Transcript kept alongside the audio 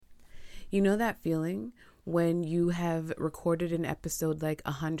You know that feeling when you have recorded an episode like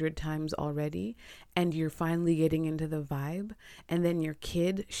 100 times already and you're finally getting into the vibe, and then your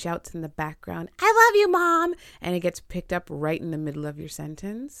kid shouts in the background, "I love you, Mom," and it gets picked up right in the middle of your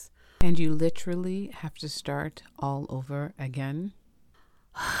sentence, and you literally have to start all over again?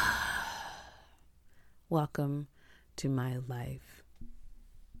 Welcome to my life.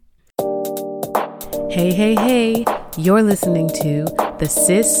 Hey, you're listening to the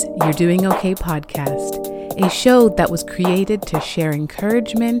Sis, You're Doing Okay podcast, a show that was created to share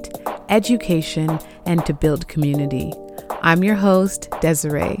encouragement, education, and to build community. I'm your host,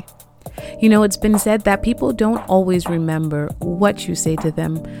 Desiree. You know, it's been said that people don't always remember what you say to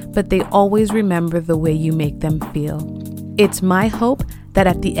them, but they always remember the way you make them feel. It's my hope that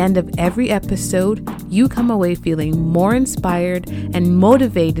at the end of every episode, you come away feeling more inspired and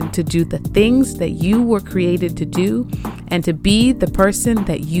motivated to do the things that you were created to do and to be the person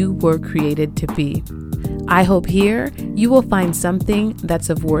that you were created to be. I hope here you will find something that's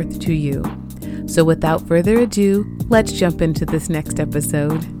of worth to you. So without further ado, let's jump into this next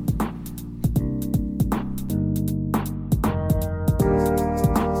episode.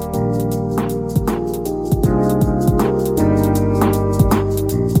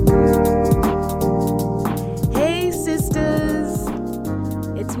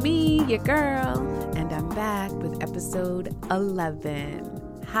 Girl, and I'm back with episode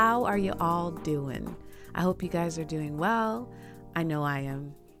 11. How are you all doing? I hope you guys are doing well. I know I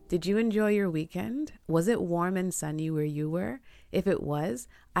am. Did you enjoy your weekend? Was it warm and sunny where you were? If it was,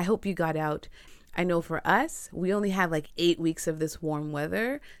 I hope you got out. I know for us, we only have like 8 weeks of this warm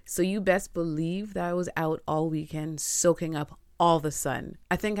weather, so you best believe that I was out all weekend soaking up all the sun.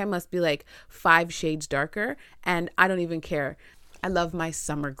 I think I must be like 5 shades darker, and I don't even care. I love my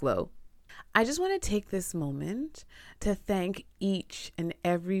summer glow. I just want to take this moment to thank each and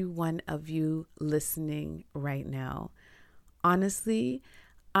every one of you listening right now. Honestly,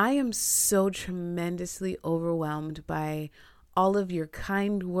 I am so tremendously overwhelmed by all of your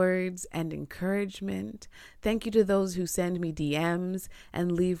kind words and encouragement. Thank you to those who send me DMs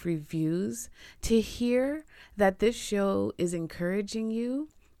and leave reviews. To hear that this show is encouraging you,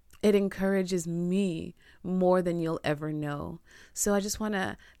 it encourages me more than you'll ever know. So I just want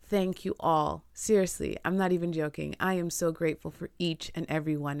to thank you all. Seriously, I'm not even joking. I am so grateful for each and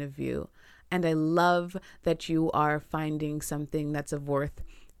every one of you. And I love that you are finding something that's of worth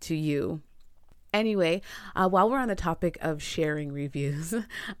to you. Anyway, while we're on the topic of sharing reviews,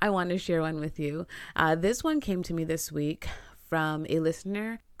 I want to share one with you. This one came to me this week from a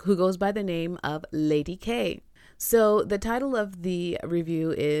listener who goes by the name of Lady K. So the title of the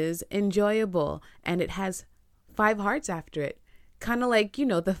review is enjoyable, and it has 5 hearts after it. Kind of like, you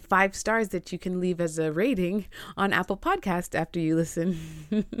know, the 5 stars that you can leave as a rating on Apple Podcast after you listen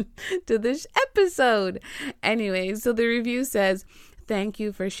to this episode. Anyway, so the review says, "Thank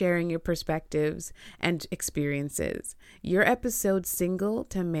you for sharing your perspectives and experiences. Your episode Single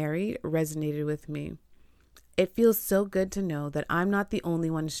to Married resonated with me. It feels so good to know that I'm not the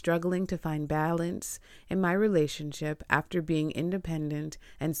only one struggling to find balance in my relationship after being independent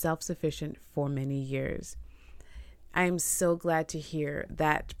and self-sufficient for many years." I am so glad to hear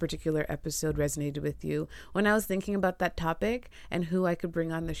that particular episode resonated with you. When I was thinking about that topic and who I could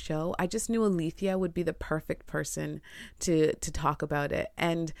bring on the show, I just knew Alethea would be the perfect person to talk about it.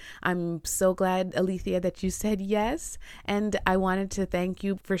 And I'm so glad, Alethea, that you said yes. And I wanted to thank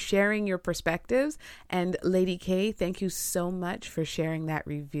you for sharing your perspectives. And Lady K, thank you so much for sharing that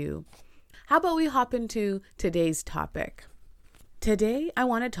review. How about we hop into today's topic? Today, I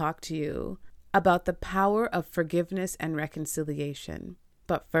want to talk to you about the power of forgiveness and reconciliation.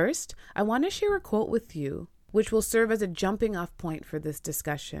 But first, I want to share a quote with you, which will serve as a jumping off point for this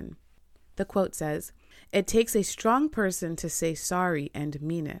discussion. The quote says, "It takes a strong person to say sorry and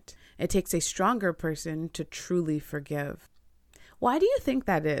mean it. It takes a stronger person to truly forgive." Why do you think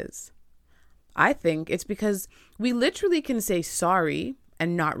that is? I think it's because we literally can say sorry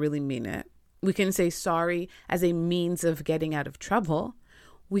and not really mean it. We can say sorry as a means of getting out of trouble.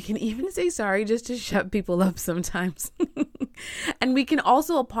 We can even say sorry just to shut people up sometimes. And we can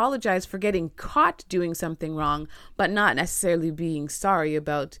also apologize for getting caught doing something wrong, but not necessarily being sorry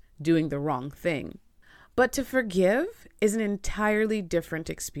about doing the wrong thing. But to forgive is an entirely different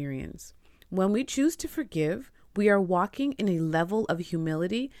experience. When we choose to forgive, we are walking in a level of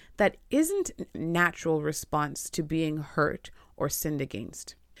humility that isn't a natural response to being hurt or sinned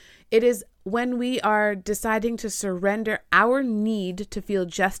against. It is when we are deciding to surrender our need to feel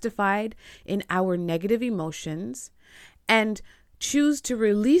justified in our negative emotions and choose to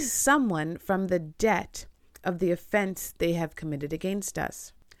release someone from the debt of the offense they have committed against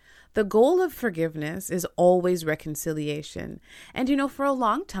us. The goal of forgiveness is always reconciliation. And for a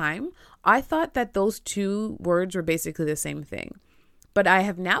long time, I thought that those two words were basically the same thing. But I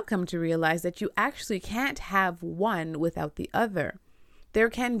have now come to realize that you actually can't have one without the other. There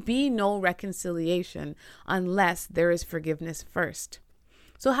can be no reconciliation unless there is forgiveness first.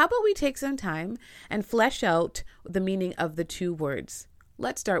 So how about we take some time and flesh out the meaning of the two words?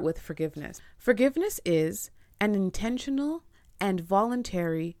 Let's start with forgiveness. Forgiveness is an intentional and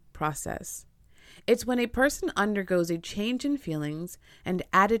voluntary process. It's when a person undergoes a change in feelings and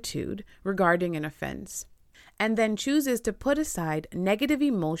attitude regarding an offense, and then chooses to put aside negative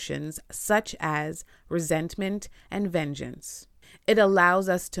emotions such as resentment and vengeance. It allows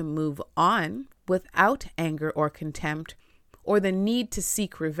us to move on without anger or contempt or the need to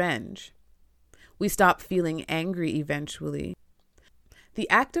seek revenge. We stop feeling angry eventually. The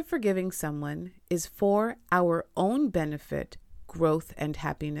act of forgiving someone is for our own benefit, growth, and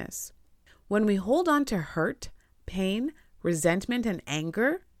happiness. When we hold on to hurt, pain, resentment, and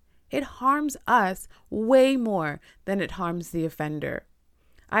anger, it harms us way more than it harms the offender.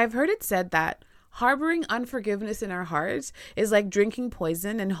 I've heard it said that harboring unforgiveness in our hearts is like drinking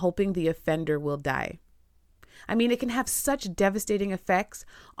poison and hoping the offender will die. It can have such devastating effects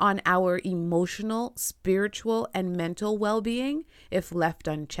on our emotional, spiritual, and mental well-being if left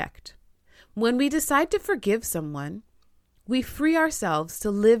unchecked. When we decide to forgive someone, we free ourselves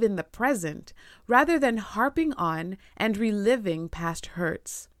to live in the present rather than harping on and reliving past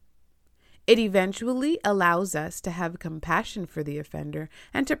hurts. It eventually allows us to have compassion for the offender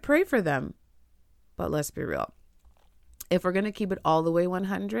and to pray for them. But let's be real. If we're going to keep it all the way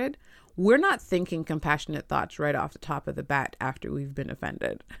 100, we're not thinking compassionate thoughts right off the top of the bat after we've been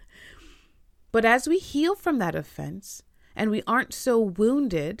offended. But as we heal from that offense and we aren't so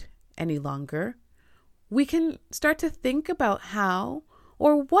wounded any longer, we can start to think about how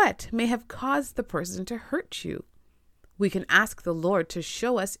or what may have caused the person to hurt you. We can ask the Lord to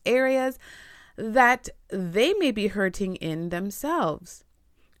show us areas that they may be hurting in themselves.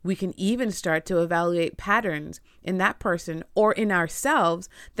 We can even start to evaluate patterns in that person or in ourselves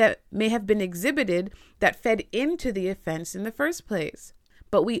that may have been exhibited that fed into the offense in the first place.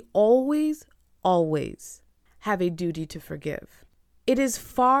 But we always have a duty to forgive. It is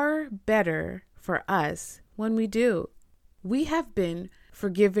far better for us when we do. We have been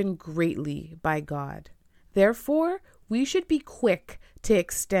forgiven greatly by God. Therefore, we should be quick to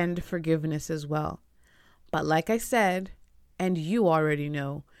extend forgiveness as well. But like I said, and you already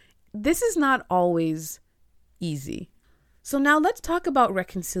know, this is not always easy. So now let's talk about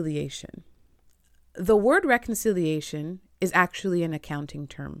reconciliation. The word reconciliation is actually an accounting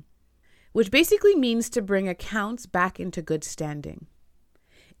term, which basically means to bring accounts back into good standing.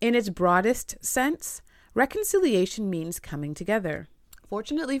 In its broadest sense, reconciliation means coming together.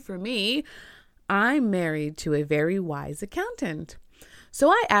 Fortunately for me, I'm married to a very wise accountant. So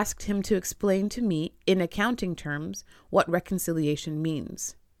I asked him to explain to me in accounting terms what reconciliation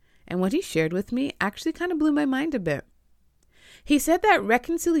means. And what he shared with me actually kind of blew my mind a bit. He said that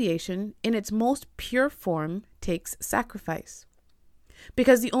reconciliation in its most pure form takes sacrifice.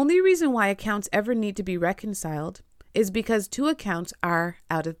 Because the only reason why accounts ever need to be reconciled is because two accounts are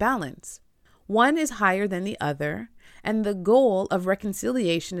out of balance. One is higher than the other, and the goal of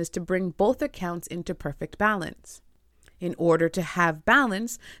reconciliation is to bring both accounts into perfect balance. In order to have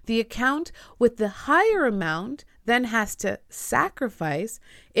balance, the account with the higher amount then has to sacrifice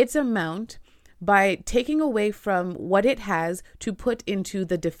its amount by taking away from what it has to put into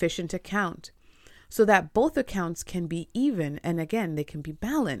the deficient account, so that both accounts can be even and again, they can be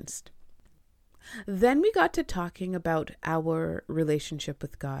balanced. Then we got to talking about our relationship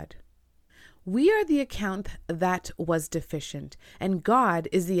with God. We are the account that was deficient, and God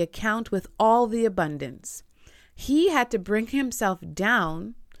is the account with all the abundance. He had to bring himself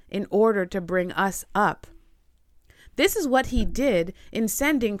down in order to bring us up. This is what he did in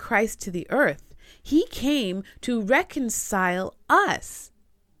sending Christ to the earth. He came to reconcile us.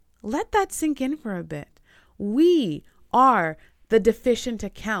 Let that sink in for a bit. We are the deficient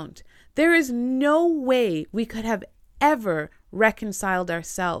account. There is no way we could have ever reconciled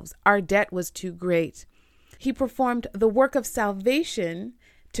ourselves. Our debt was too great. He performed the work of salvation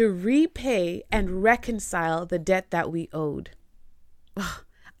to repay and reconcile the debt that we owed.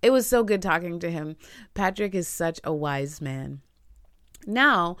 It was so good talking to him. Patrick is such a wise man.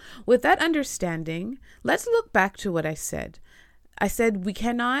 Now, with that understanding, let's look back to what I said. I said we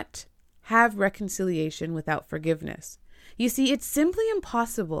cannot have reconciliation without forgiveness. You see, it's simply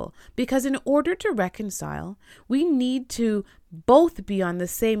impossible because in order to reconcile, we need to both be on the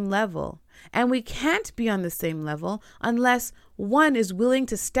same level And we can't be on the same level unless one is willing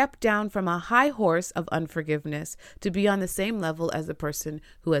to step down from a high horse of unforgiveness to be on the same level as the person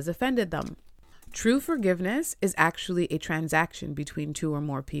who has offended them. True forgiveness is actually a transaction between two or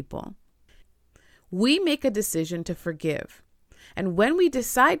more people. We make a decision to forgive. And when we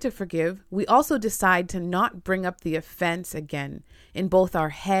decide to forgive, we also decide to not bring up the offense again in both our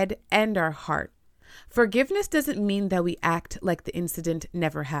head and our heart. Forgiveness doesn't mean that we act like the incident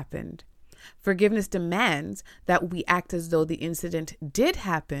never happened. Forgiveness demands that we act as though the incident did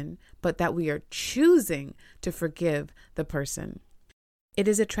happen, but that we are choosing to forgive the person. It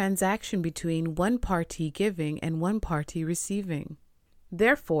is a transaction between one party giving and one party receiving.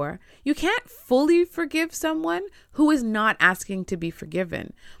 Therefore, you can't fully forgive someone who is not asking to be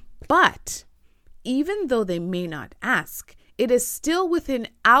forgiven. But even though they may not ask, it is still within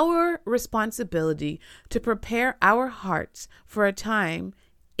our responsibility to prepare our hearts for a time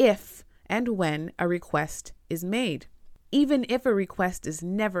if and when a request is made. Even if a request is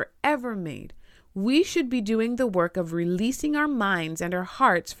never ever made, we should be doing the work of releasing our minds and our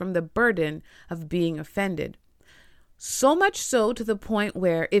hearts from the burden of being offended. So much so to the point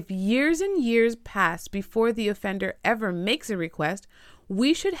where if years and years pass before the offender ever makes a request,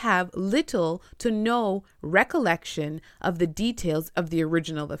 we should have little to no recollection of the details of the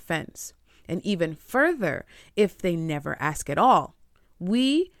original offense. And even further, if they never ask at all,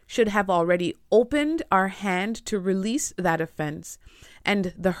 we should have already opened our hand to release that offense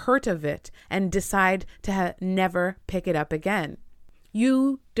and the hurt of it and decide to never pick it up again.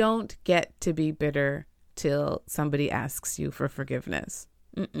 You don't get to be bitter till somebody asks you for forgiveness.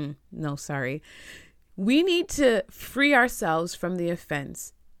 No, sorry. We need to free ourselves from the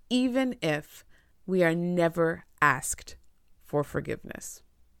offense, even if we are never asked for forgiveness.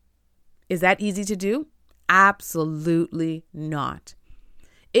 Is that easy to do? Absolutely not.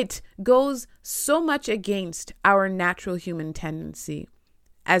 It goes so much against our natural human tendency.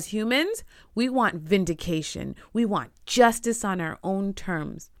 As humans, we want vindication. We want justice on our own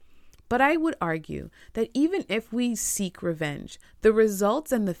terms. But I would argue that even if we seek revenge, the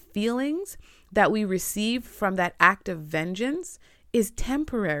results and the feelings that we receive from that act of vengeance is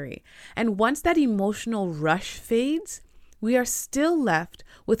temporary. And once that emotional rush fades, we are still left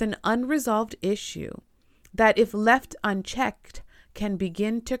with an unresolved issue that, if left unchecked, can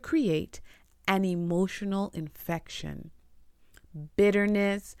begin to create an emotional infection.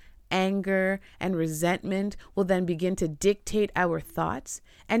 Bitterness, anger, and resentment will then begin to dictate our thoughts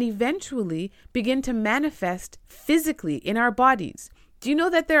and eventually begin to manifest physically in our bodies. Do you know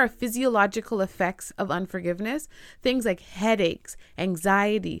that there are physiological effects of unforgiveness? Things like headaches,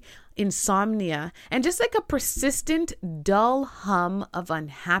 anxiety, insomnia, and just like a persistent dull hum of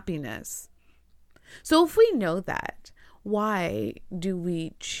unhappiness. So if we know that, why do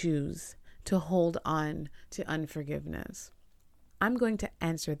we choose to hold on to unforgiveness? I'm going to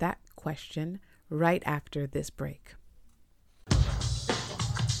answer that question right after this break.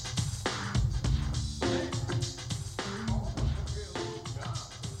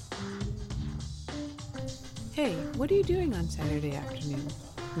 Hey, what are you doing on Saturday afternoon?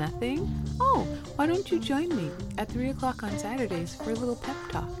 Nothing? Oh, why don't you join me at 3 o'clock on Saturdays for a little pep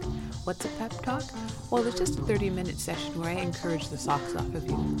talk? What's a pep talk? Well, it's just a 30-minute session where I encourage the socks off of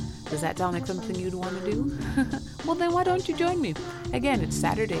you. Does that sound like something you'd want to do? Well, then why don't you join me? Again, it's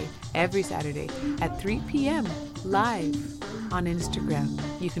Saturday, every Saturday at 3 p.m. live on Instagram.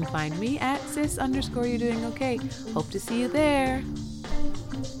 You can find me at sis_you're_doing-okay. Hope to see you there.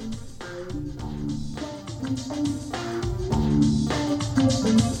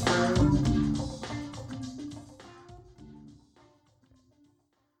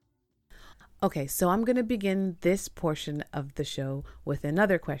 Okay, so I'm going to begin this portion of the show with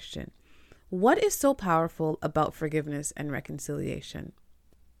another question. What is so powerful about forgiveness and reconciliation?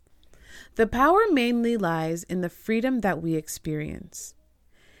 The power mainly lies in the freedom that we experience.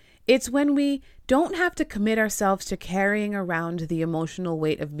 It's when we don't have to commit ourselves to carrying around the emotional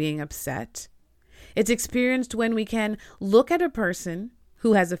weight of being upset. It's experienced when we can look at a person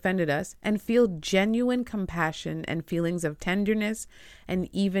who has offended us and feel genuine compassion and feelings of tenderness and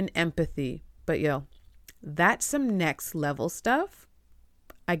even empathy. But that's some next level stuff.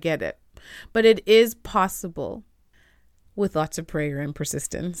 I get it. But it is possible with lots of prayer and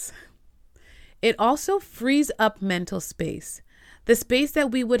persistence. It also frees up mental space, the space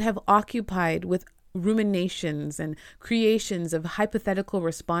that we would have occupied with ruminations and creations of hypothetical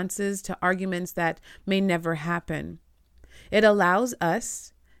responses to arguments that may never happen. It allows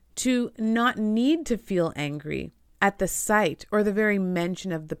us to not need to feel angry at the sight or the very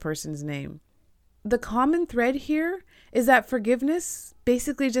mention of the person's name. The common thread here is that forgiveness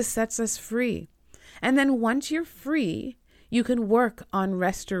basically just sets us free. And then once you're free, you can work on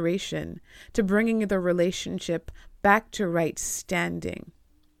restoration to bringing the relationship back to right standing.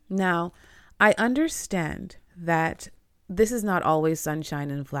 Now, I understand that this is not always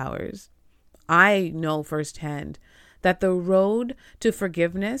sunshine and flowers. I know firsthand that the road to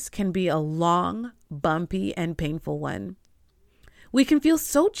forgiveness can be a long, bumpy, and painful one. We can feel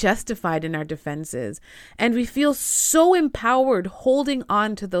so justified in our defenses, and we feel so empowered holding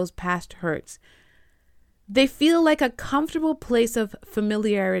on to those past hurts. They feel like a comfortable place of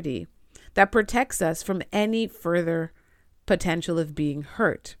familiarity that protects us from any further potential of being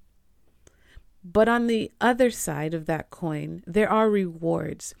hurt. But on the other side of that coin, there are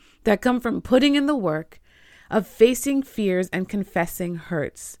rewards that come from putting in the work of facing fears and confessing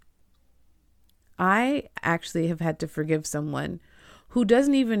hurts. I actually have had to forgive someone who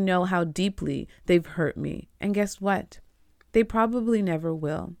doesn't even know how deeply they've hurt me. And guess what? They probably never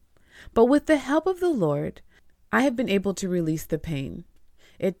will. But with the help of the Lord, I have been able to release the pain.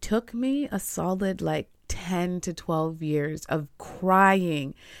 It took me a solid 10 to 12 years of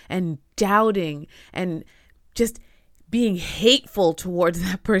crying and doubting and just being hateful towards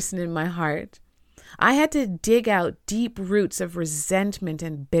that person in my heart. I had to dig out deep roots of resentment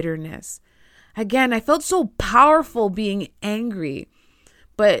and bitterness. Again, I felt so powerful being angry,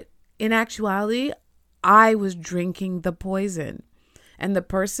 but in actuality, I was drinking the poison, and the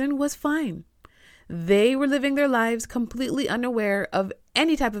person was fine. They were living their lives completely unaware of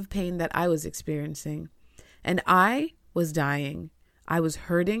any type of pain that I was experiencing. And I was dying. I was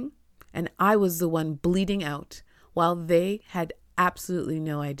hurting, and I was the one bleeding out while they had absolutely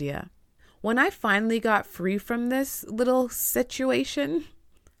no idea. When I finally got free from this little situation,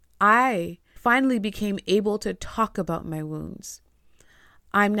 I finally became able to talk about my wounds.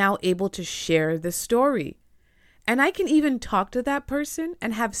 I'm now able to share the story. And I can even talk to that person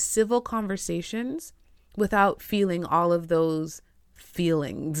and have civil conversations without feeling all of those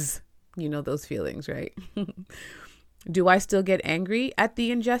feelings. You know those feelings, right? Do I still get angry at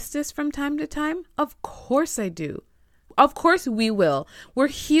the injustice from time to time? Of course I do. Of course we will. We're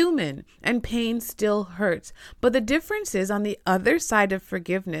human and pain still hurts. But the difference is on the other side of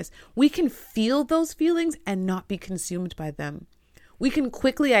forgiveness, we can feel those feelings and not be consumed by them. We can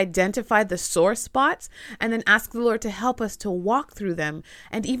quickly identify the sore spots and then ask the Lord to help us to walk through them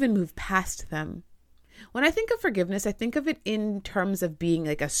and even move past them. When I think of forgiveness, I think of it in terms of being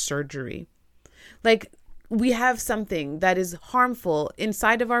like a surgery. Like we have something that is harmful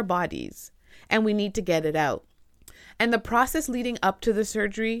inside of our bodies and we need to get it out. And the process leading up to the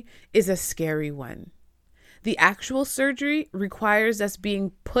surgery is a scary one. The actual surgery requires us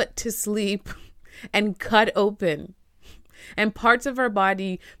being put to sleep and cut open, and parts of our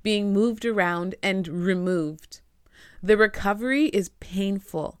body being moved around and removed. The recovery is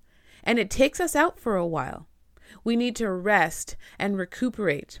painful, and it takes us out for a while. We need to rest and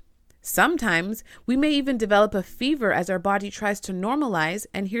recuperate. Sometimes we may even develop a fever as our body tries to normalize,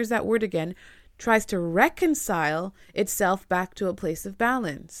 and here's that word again, tries to reconcile itself back to a place of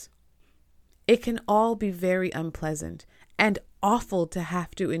balance. It can all be very unpleasant and awful to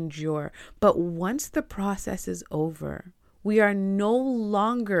have to endure, but once the process is over, we are no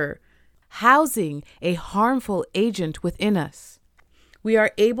longer housing a harmful agent within us. We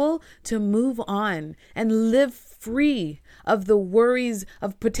are able to move on and live free of the worries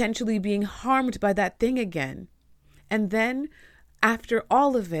of potentially being harmed by that thing again. And then, after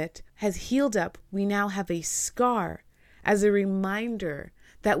all of it has healed up, we now have a scar as a reminder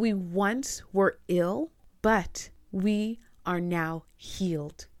that we once were ill, but we are now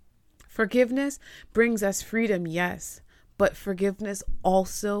healed. Forgiveness brings us freedom, yes, but forgiveness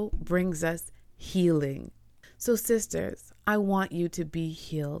also brings us healing. So sisters, I want you to be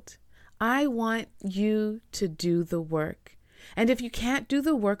healed. I want you to do the work. And if you can't do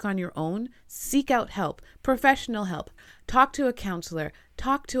the work on your own, seek out help, professional help. Talk to a counselor,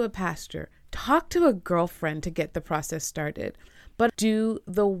 talk to a pastor, talk to a girlfriend to get the process started. But do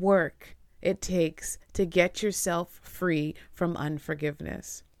the work it takes to get yourself free from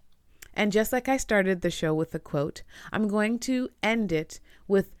unforgiveness. And just like I started the show with a quote, I'm going to end it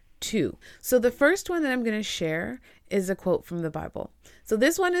with two. So the first one that I'm going to share is a quote from the Bible. So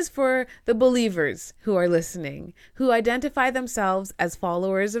this one is for the believers who are listening, who identify themselves as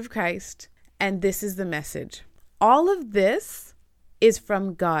followers of Christ. And this is the message. All of this is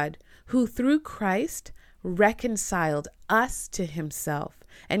from God, who through Christ reconciled us to himself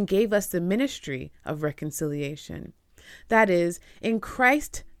and gave us the ministry of reconciliation. That is, in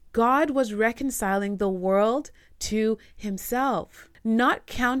Christ, God was reconciling the world to himself. not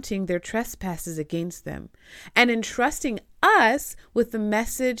counting their trespasses against them, and entrusting us with the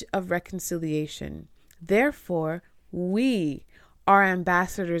message of reconciliation. Therefore, we are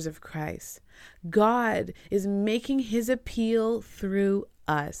ambassadors of Christ. God is making his appeal through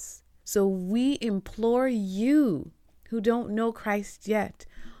us. So we implore you who don't know Christ yet,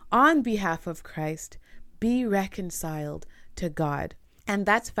 on behalf of Christ, be reconciled to God. And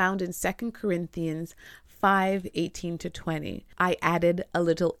that's found in 2 Corinthians 5:18-20. I added a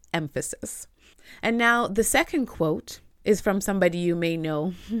little emphasis. And now the second quote is from somebody you may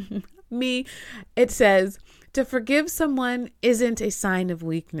know, me. It says, to forgive someone isn't a sign of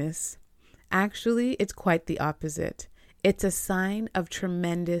weakness. Actually, it's quite the opposite. It's a sign of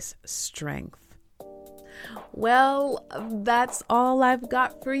tremendous strength. Well, that's all I've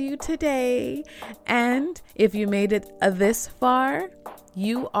got for you today. And if you made it this far,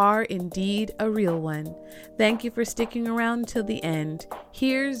 you are indeed a real one. Thank you for sticking around till the end.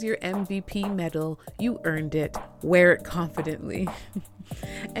 Here's your MVP medal. You earned it. Wear it confidently.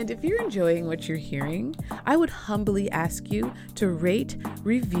 And if you're enjoying what you're hearing, I would humbly ask you to rate,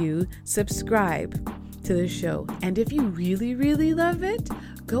 review, subscribe to the show. And if you really, really love it,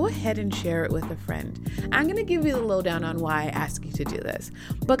 go ahead and share it with a friend. I'm going to give you the lowdown on why I ask you to do this.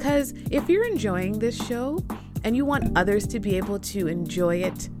 Because if you're enjoying this show and you want others to be able to enjoy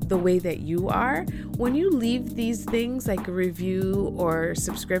it the way that you are, when you leave these things like a review or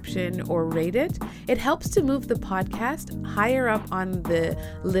subscription or rate it, it helps to move the podcast higher up on the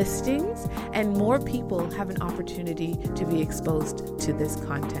listings, and more people have an opportunity to be exposed to this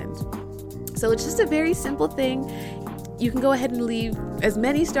content. So it's just a very simple thing. You can go ahead and leave as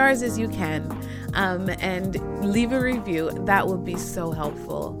many stars as you can, and leave a review. That would be so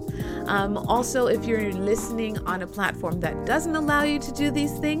helpful. Also, if you're listening on a platform that doesn't allow you to do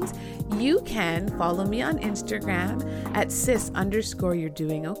these things, you can follow me on Instagram at sis_you're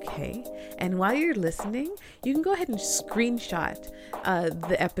doing okay. And while you're listening, you can go ahead and screenshot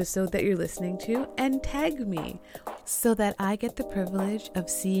the episode that you're listening to and tag me, so that I get the privilege of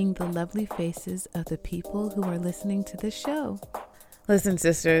seeing the lovely faces of the people who are listening to this show. Listen,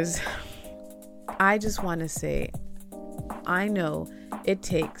 sisters, I just want to say, I know it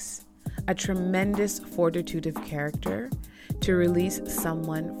takes a tremendous fortitude of character to release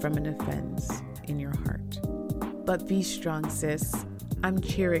someone from an offense in your heart. But be strong, sis. I'm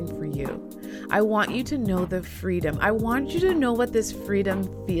cheering for you. I want you to know the freedom. I want you to know what this freedom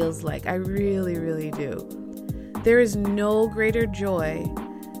feels like. I really, really do. There is no greater joy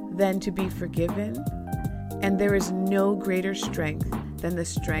than to be forgiven, and there is no greater strength than the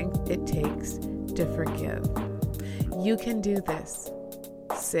strength it takes to forgive. You can do this,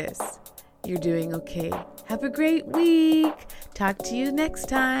 sis. You're doing okay. Have a great week. Talk to you next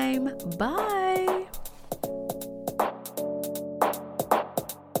time. Bye.